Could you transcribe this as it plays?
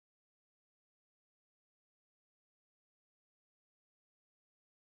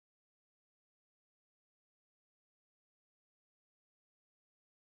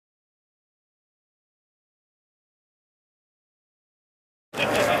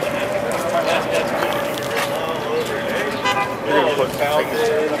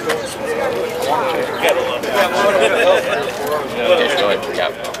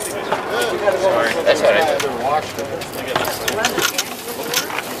That's all right.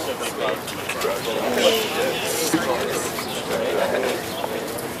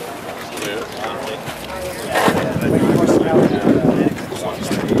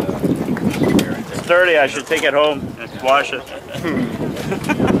 30, I should take it home and wash it.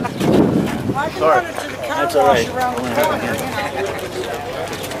 Sorry. That's all right.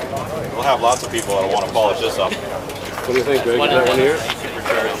 We'll have lots of people that want to polish this up. What do you think, Greg? Is that one here?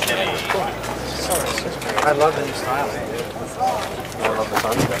 I love the new style. I love the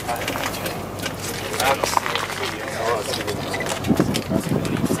sunset.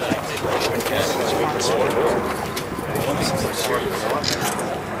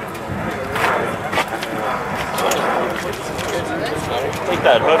 I think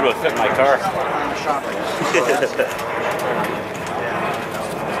that hood would fit my car.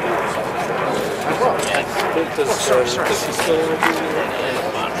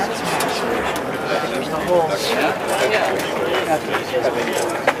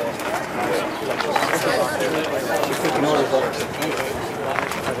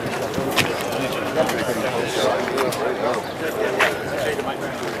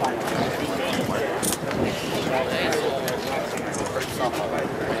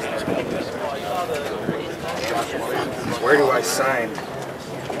 Where do I sign? You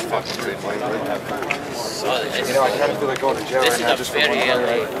know, I kind of feel like going to jail right now just for one car,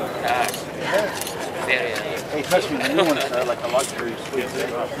 right? Hey, trust me, the new ones are like a luxury suite.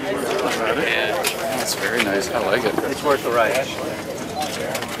 Yeah, that's very nice. I like it. It's worth the ride.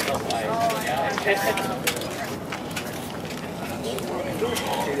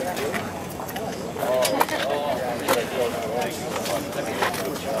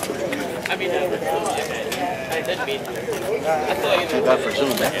 I mean, I didn't mean. I thought you Too bad for Zoom,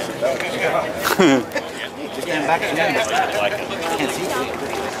 man. Just getting back to you. Can't see you.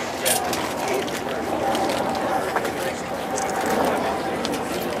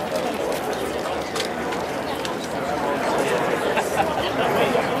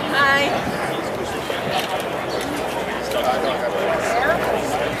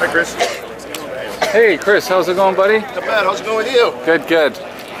 Hi, Chris. Hey, Chris, how's it going, buddy? Not bad. How's it going with you? Good, good.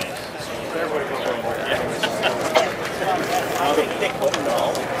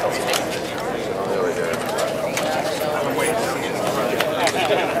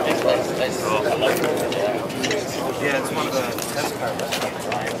 Yeah, it's one of the test cars.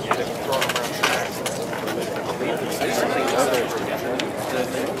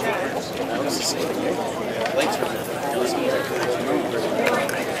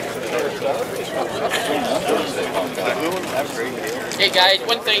 Hey guys,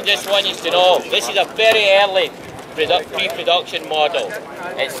 one thing just want you to know, this is a very early pre-production model.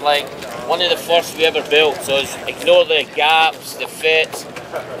 It's like one of the first we ever built, so ignore the gaps, the fits.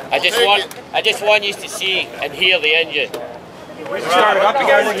 I just want you to see and hear the engine. Start it up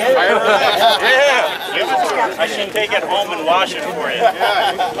again? Yeah! I should take it home and wash it for you.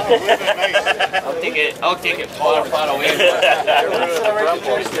 I'll take it far, far away.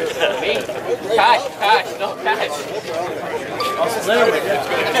 Me? Cash, no cash.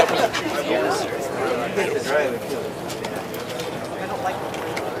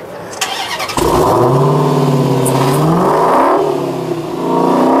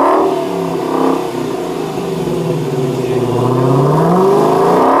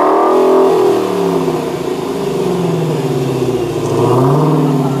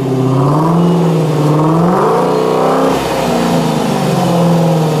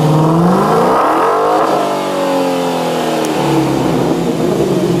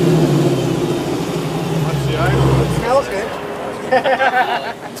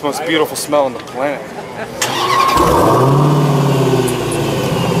 It's the most beautiful smell on the planet.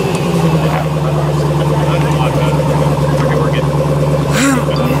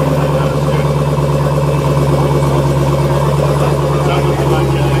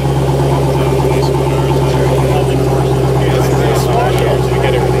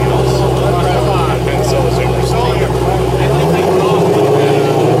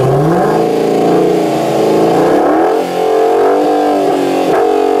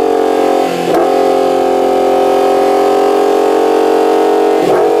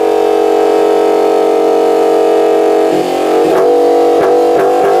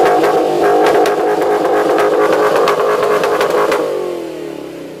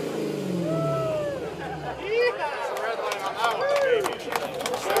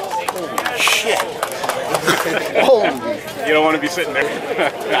 sitting there.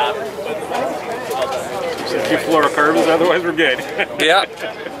 A few Florida curves, otherwise we're good. Yeah.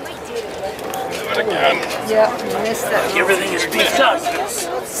 Yeah, missed that. Everything is beefed up. Yeah,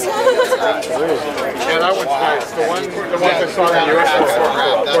 that one's nice. The one I saw in the US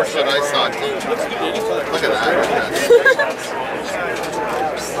That's what I saw too. Look at that.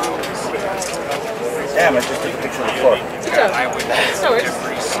 Damn, I just took a picture of the floor.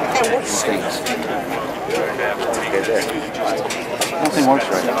 Nothing works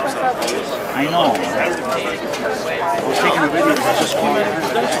right now. I know. I was taking a video. I just came in.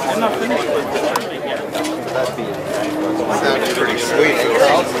 Sounded pretty sweet.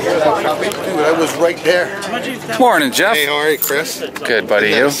 Dude, I was right there. Morning, Jeff. Hey, how are you, Chris? Good, buddy.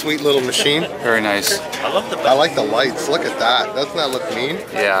 Isn't that You? a sweet little machine? Very nice. I like the lights. Look at that. Doesn't that look mean?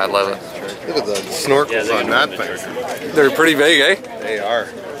 Yeah, I love it. Look at the snorkels on that thing. They're pretty big, eh? They are.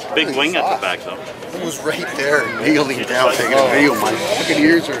 Big wing at the back, though. I was right there, kneeling down, taking a video. My fucking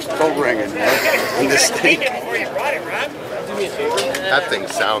ears are still ringing. And this thing. That thing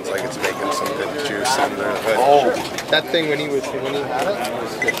sounds like it's making some good juice in there. But that thing when he had it,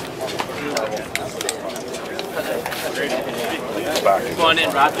 was good. Come on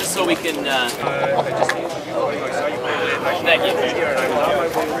in, Rob, just so we can. Thank you.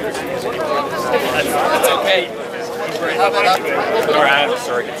 That's okay. Alright,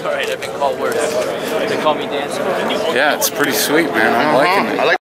 sorry. It's alright, I've been called worse. They call me dancer. Yeah, it's pretty sweet, man. I'm liking it.